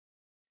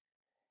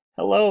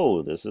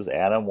Hello, this is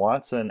Adam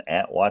Watson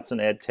at Watson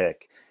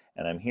EdTech,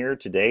 and I'm here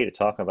today to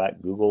talk about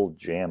Google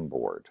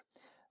Jamboard.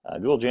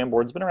 Google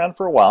Jamboard's been around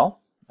for a while.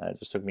 It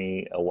just took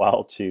me a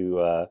while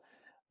to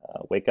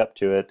wake up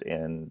to it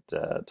and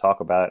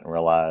talk about it and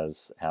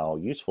realize how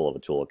useful of a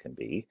tool it can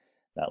be,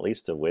 not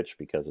least of which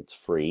because it's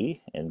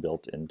free and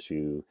built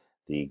into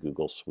the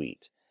Google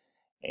Suite.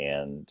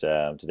 And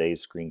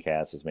today's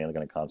screencast is mainly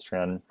going to concentrate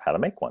on how to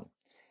make one.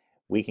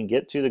 We can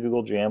get to the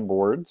Google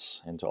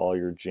Jamboards and to all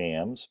your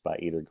jams by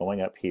either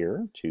going up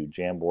here to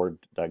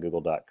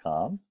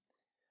jamboard.google.com,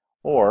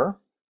 or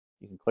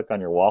you can click on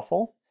your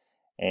waffle,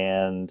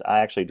 and I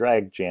actually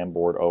drag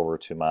Jamboard over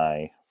to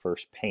my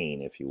first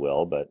pane, if you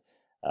will, but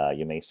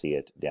you may see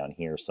it down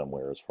here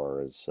somewhere as far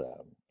as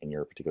in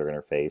your particular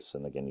interface,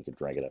 and again, you could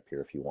drag it up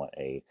here if you want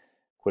a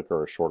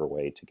quicker or shorter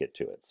way to get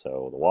to it.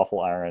 So the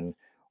waffle iron,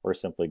 or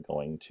simply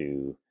going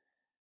to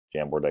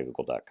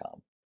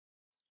jamboard.google.com.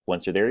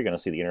 Once you're there, you're going to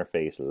see the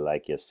interface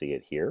like you see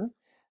it here.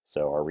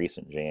 So our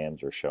recent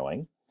jams are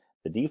showing.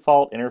 The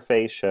default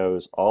interface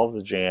shows all of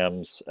the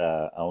jams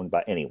owned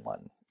by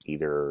anyone,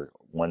 either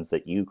ones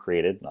that you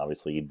created, and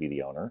obviously you'd be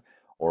the owner,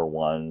 or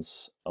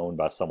ones owned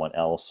by someone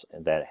else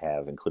that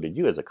have included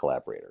you as a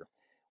collaborator.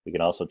 We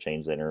can also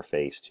change the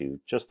interface to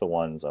just the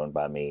ones owned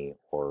by me,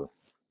 or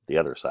the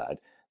other side,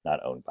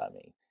 not owned by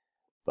me.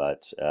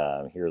 But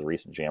here's a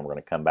recent jam we're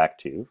going to come back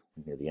to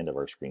near the end of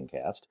our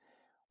screencast.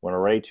 When we're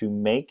ready to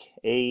make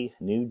a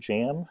new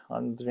jam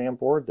on the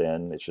Jamboard,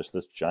 then it's just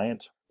this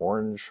giant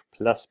orange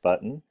plus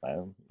button.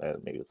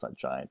 Maybe it's not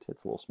giant,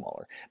 it's a little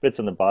smaller. But it's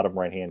in the bottom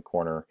right-hand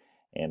corner,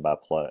 and by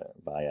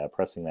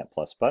pressing that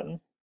plus button,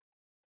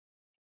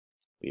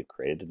 we've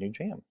created a new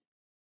jam.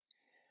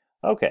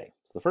 Okay,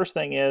 so the first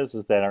thing is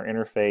that our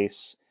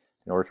interface,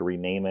 in order to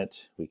rename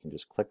it, we can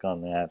just click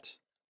on that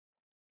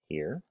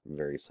here.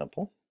 Very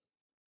simple.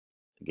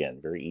 Again,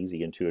 very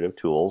easy, intuitive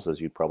tools, as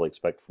you'd probably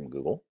expect from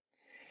Google.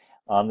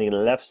 On the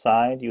left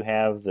side, you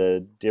have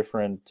the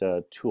different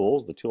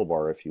tools, the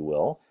toolbar, if you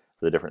will,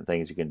 for the different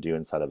things you can do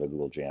inside of a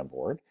Google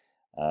Jamboard.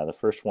 The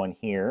first one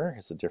here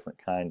is a different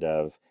kind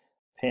of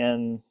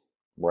pen,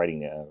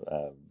 writing,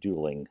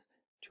 doodling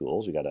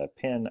tools. We got a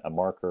pen, a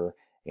marker,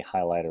 a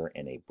highlighter,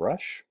 and a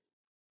brush.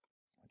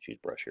 I'll choose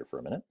brush here for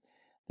a minute.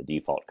 The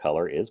default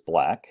color is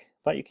black,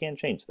 but you can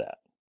change that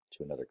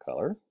to another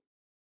color.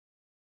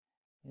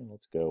 And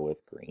let's go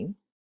with green.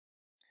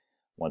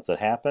 Once that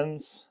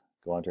happens,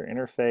 go onto our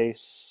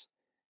interface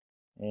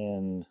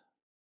and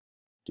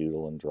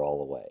doodle and draw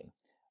away.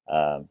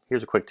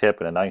 Here's a quick tip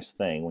and a nice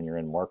thing. When you're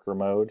in marker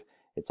mode,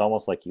 it's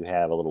almost like you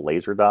have a little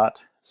laser dot.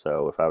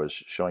 So if I was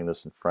showing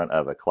this in front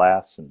of a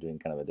class and doing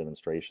kind of a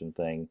demonstration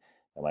thing,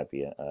 that might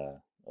be a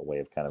way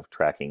of kind of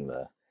tracking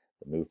the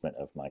movement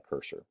of my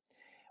cursor.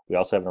 We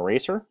also have an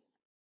eraser,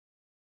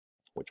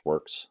 which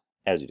works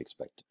as you'd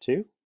expect it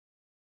to.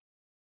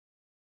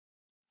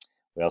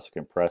 We also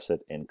can press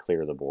it and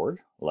clear the board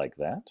like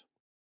that.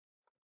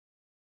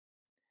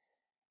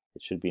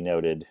 It should be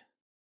noted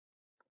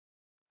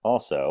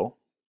also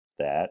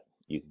that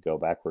you can go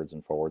backwards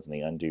and forwards in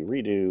the undo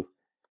redo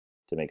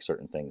to make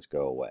certain things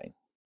go away.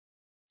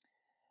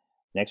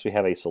 Next, we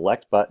have a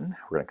select button.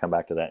 We're going to come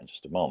back to that in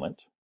just a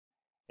moment.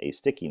 A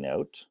sticky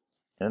note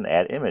and an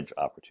add image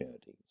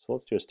opportunity. So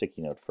let's do a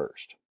sticky note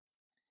first.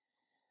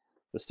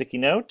 The sticky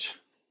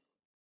note,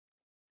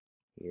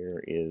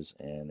 here is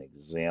an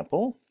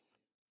example.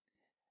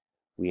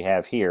 We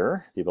have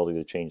here the ability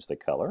to change the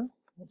color.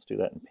 Let's do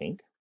that in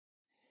pink.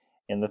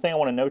 And the thing I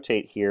want to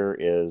notate here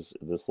is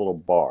this little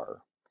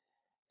bar.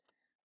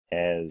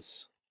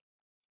 As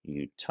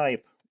you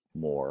type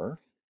more,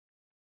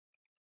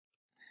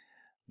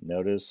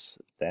 notice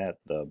that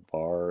the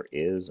bar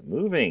is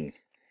moving.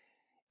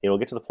 It will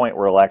get to the point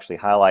where it'll actually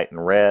highlight in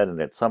red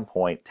and at some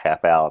point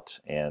tap out,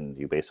 and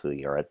you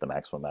basically are at the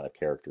maximum amount of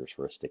characters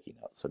for a sticky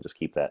note. So just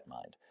keep that in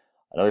mind.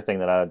 Another thing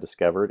that I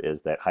discovered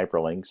is that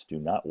hyperlinks do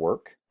not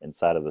work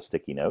inside of the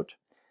sticky note.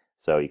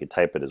 So you could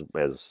type it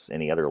as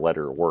any other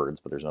letter or words,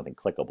 but there's nothing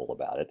clickable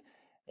about it.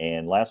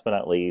 And last but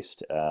not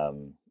least,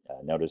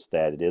 notice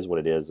that it is what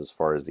it is as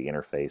far as the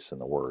interface and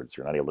the words.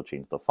 You're not able to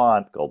change the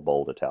font, gold,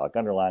 bold, italic,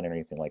 underline, or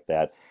anything like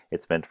that.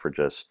 It's meant for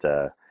just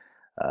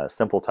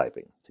simple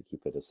typing, to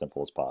keep it as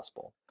simple as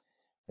possible.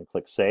 And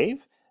click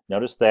Save.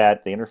 Notice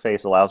that the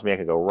interface allows me, I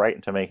can go right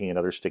into making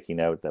another sticky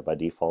note that by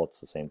default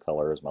it's the same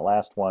color as my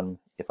last one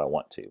if I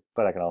want to.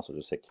 But I can also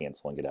just hit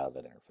cancel and get out of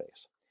that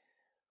interface.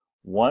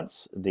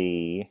 Once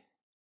the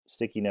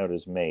sticky note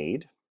is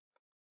made,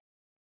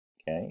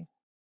 okay,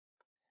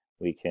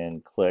 we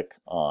can click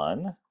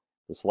on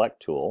the select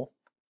tool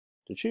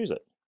to choose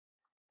it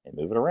and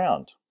move it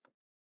around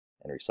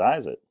and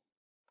resize it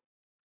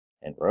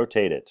and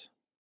rotate it.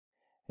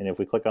 And if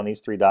we click on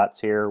these three dots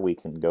here, we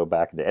can go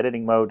back into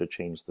editing mode to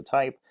change the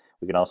type.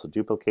 We can also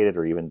duplicate it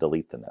or even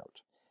delete the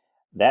note.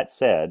 That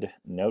said,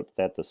 note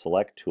that the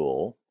select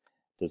tool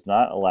does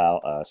not allow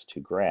us to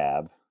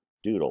grab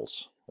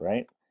doodles,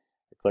 right?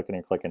 You're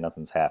clicking,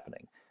 nothing's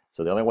happening.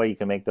 So the only way you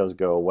can make those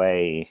go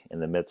away in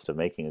the midst of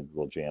making a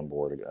Google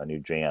Jamboard, a new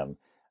jam,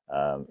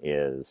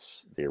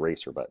 is the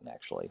eraser button,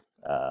 actually.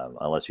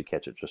 unless you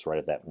catch it just right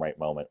at that right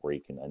moment where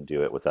you can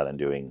undo it without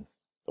undoing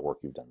the work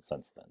you've done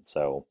since then.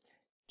 So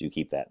do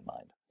keep that in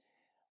mind.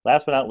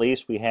 Last but not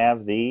least, we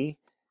have the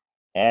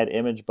Add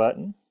Image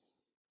button.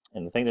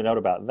 And the thing to note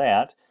about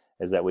that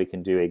is that we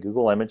can do a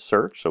Google image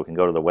search, so we can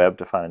go to the web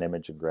to find an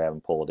image and grab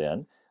and pull it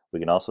in. We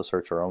can also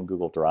search our own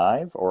Google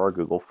Drive or our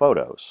Google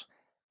Photos.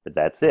 But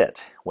that's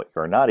it. What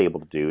you're not able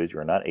to do is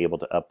you're not able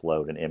to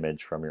upload an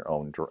image from your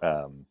own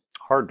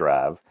hard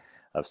drive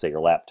of, say, your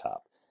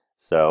laptop.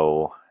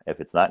 So if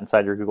it's not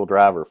inside your Google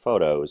Drive or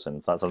Photos, and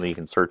it's not something you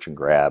can search and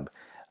grab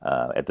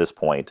at this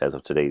point, as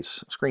of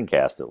today's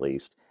screencast at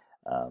least,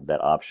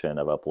 that option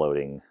of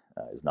uploading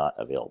is not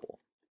available.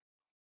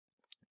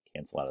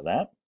 Cancel out of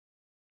that.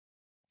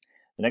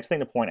 The next thing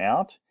to point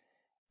out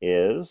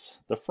is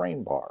the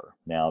frame bar.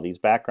 Now, these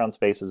background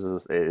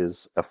spaces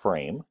is a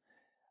frame.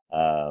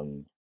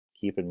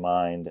 Keep in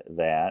mind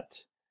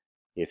that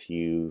if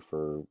you,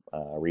 for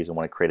a reason,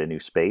 want to create a new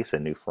space, a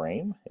new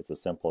frame, it's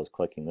as simple as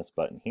clicking this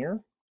button here.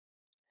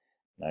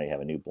 Now you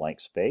have a new blank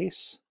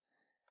space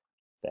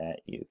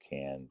that you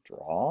can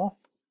draw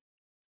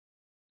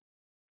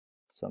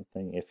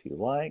something if you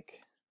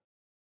like.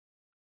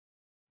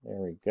 There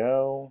we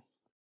go.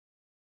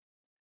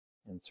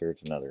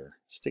 Insert another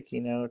sticky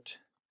note.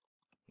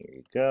 Here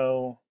you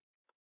go.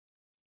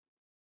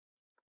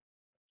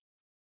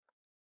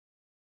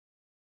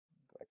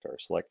 Go back to our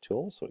select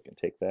tool so we can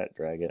take that,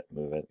 drag it,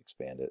 move it,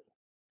 expand it.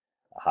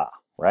 Aha,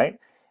 right?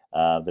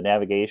 The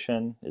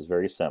navigation is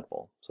very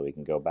simple. So we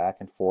can go back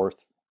and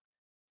forth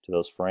to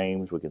those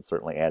frames. We can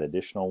certainly add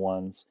additional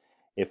ones.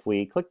 If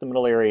we click the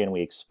middle area and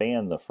we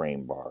expand the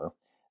frame bar,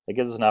 it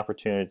gives us an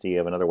opportunity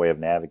of another way of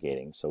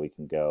navigating. So we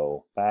can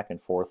go back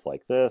and forth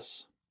like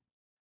this.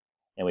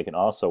 And we can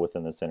also,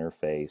 within this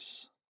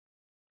interface,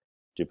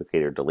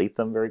 duplicate or delete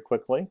them very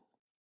quickly.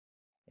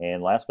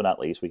 And last but not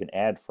least, we can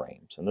add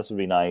frames. And this would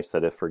be nice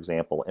that if, for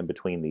example, in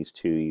between these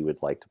two, you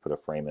would like to put a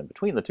frame in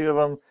between the two of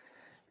them,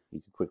 you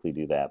can quickly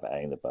do that by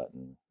adding the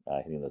button,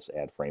 hitting this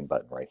Add Frame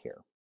button right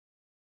here.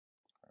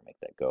 Make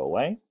that go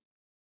away.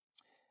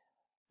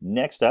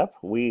 Next up,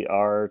 we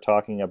are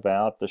talking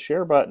about the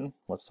Share button.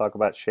 Let's talk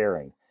about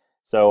sharing.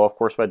 So, of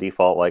course, by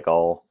default, like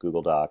all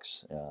Google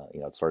Docs,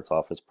 it starts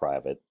off as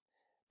private.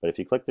 But if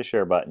you click the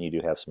Share button, you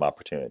do have some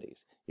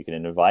opportunities. You can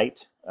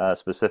invite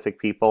specific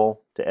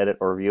people to edit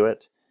or view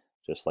it,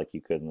 just like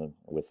you could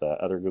with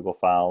other Google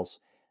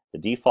files. The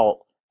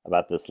default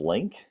about this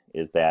link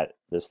is that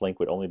this link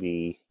would only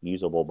be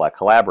usable by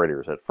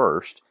collaborators at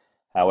first.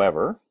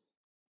 However,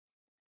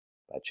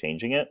 by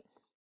changing it,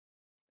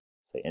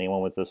 say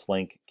anyone with this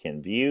link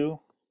can view,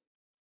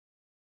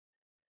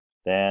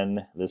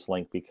 then this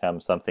link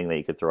becomes something that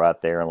you could throw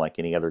out there, and like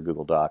any other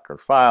Google Doc or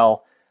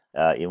file,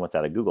 even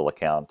without a Google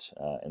account,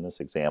 in this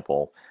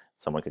example,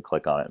 someone could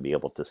click on it and be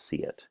able to see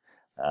it.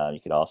 You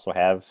could also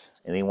have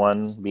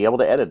anyone be able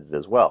to edit it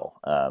as well.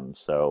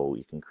 So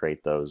you can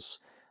create those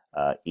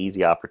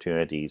easy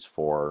opportunities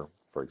for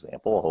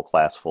example, a whole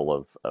class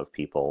full of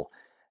people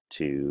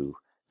to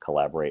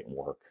collaborate and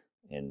work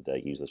and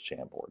use this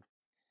Jamboard.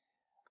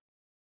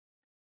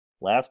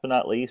 Last but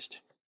not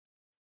least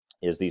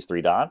is these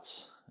three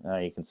dots.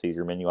 You can see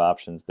your menu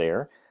options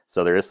there.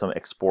 So there is some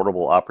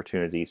exportable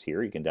opportunities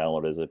here. You can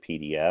download it as a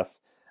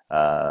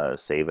PDF,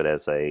 save it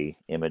as a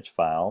image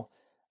file,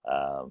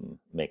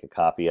 make a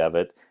copy of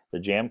it. The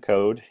jam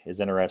code is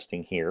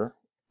interesting here.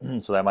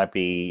 So that might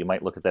be, you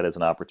might look at that as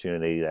an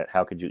opportunity that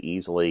how could you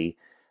easily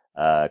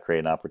create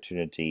an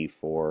opportunity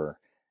for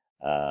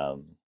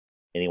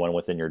anyone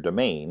within your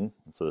domain.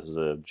 So this is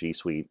a G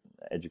Suite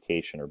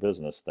education or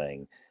business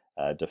thing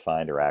to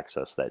find or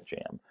access that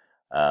jam.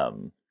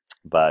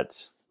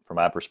 But from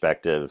my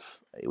perspective,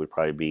 it would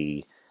probably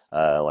be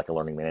like a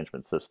learning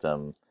management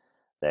system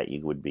that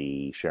you would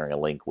be sharing a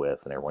link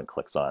with, and everyone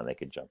clicks on it and they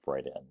could jump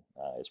right in.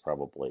 Is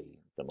probably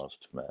the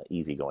most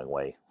easygoing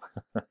way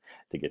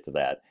to get to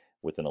that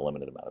within a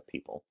limited amount of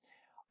people.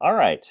 All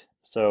right,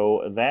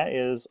 so that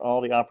is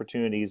all the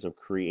opportunities of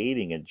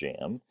creating a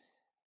jam.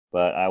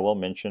 But I will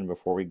mention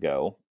before we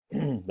go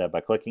that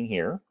by clicking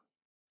here,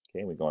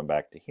 okay, we're going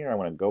back to here. I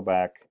want to go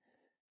back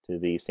to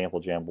the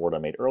sample Jamboard I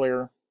made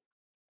earlier.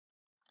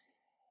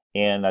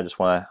 And I just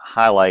want to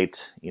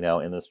highlight,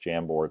 in this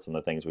Jamboard some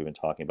of the things we've been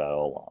talking about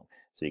all along.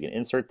 So you can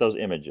insert those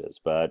images,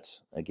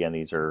 but again,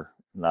 these are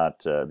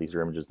not these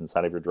are images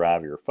inside of your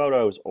drive, your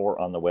photos, or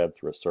on the web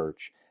through a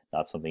search,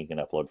 not something you can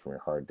upload from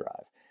your hard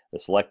drive. The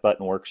select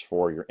button works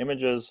for your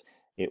images,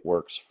 it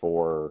works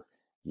for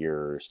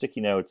your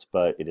sticky notes,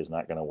 but it is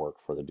not going to work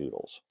for the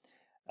doodles.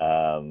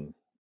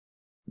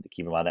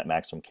 Keep in mind that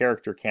maximum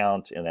character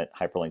count and that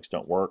hyperlinks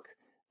don't work.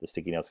 The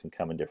sticky notes can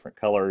come in different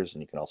colors,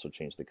 and you can also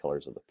change the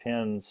colors of the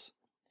pins.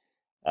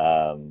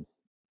 Don't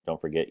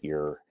forget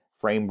your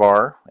frame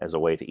bar as a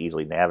way to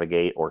easily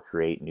navigate or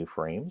create new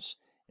frames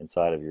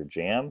inside of your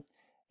jam,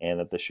 and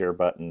that the share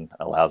button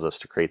allows us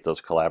to create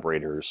those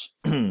collaborators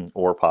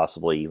or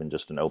possibly even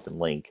just an open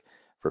link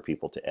for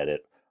people to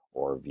edit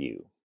or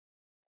view.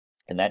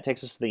 And that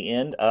takes us to the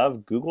end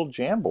of Google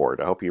Jamboard.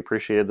 I hope you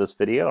appreciated this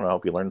video, and I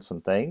hope you learned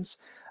some things.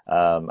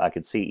 I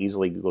could see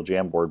easily Google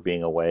Jamboard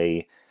being a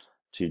way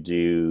to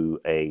do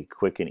a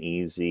quick and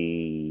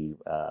easy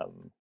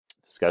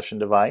discussion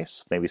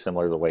device, maybe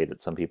similar to the way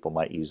that some people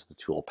might use the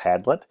tool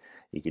Padlet.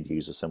 You could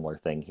use a similar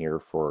thing here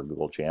for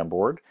Google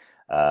Jamboard.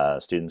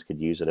 Students could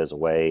use it as a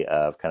way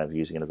of kind of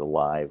using it as a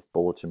live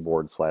bulletin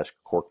board slash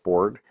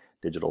corkboard,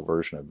 digital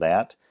version of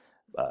that,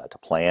 to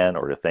plan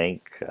or to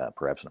think,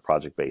 perhaps in a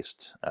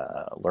project-based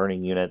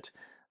learning unit.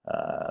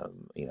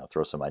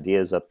 Throw some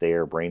ideas up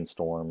there,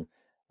 brainstorm,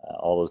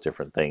 all those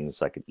different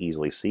things I could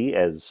easily see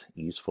as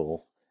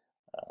useful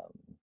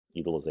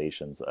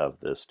utilizations of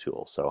this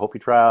tool. So I hope you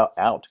try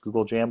out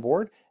Google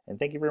Jamboard, and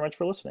thank you very much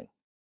for listening.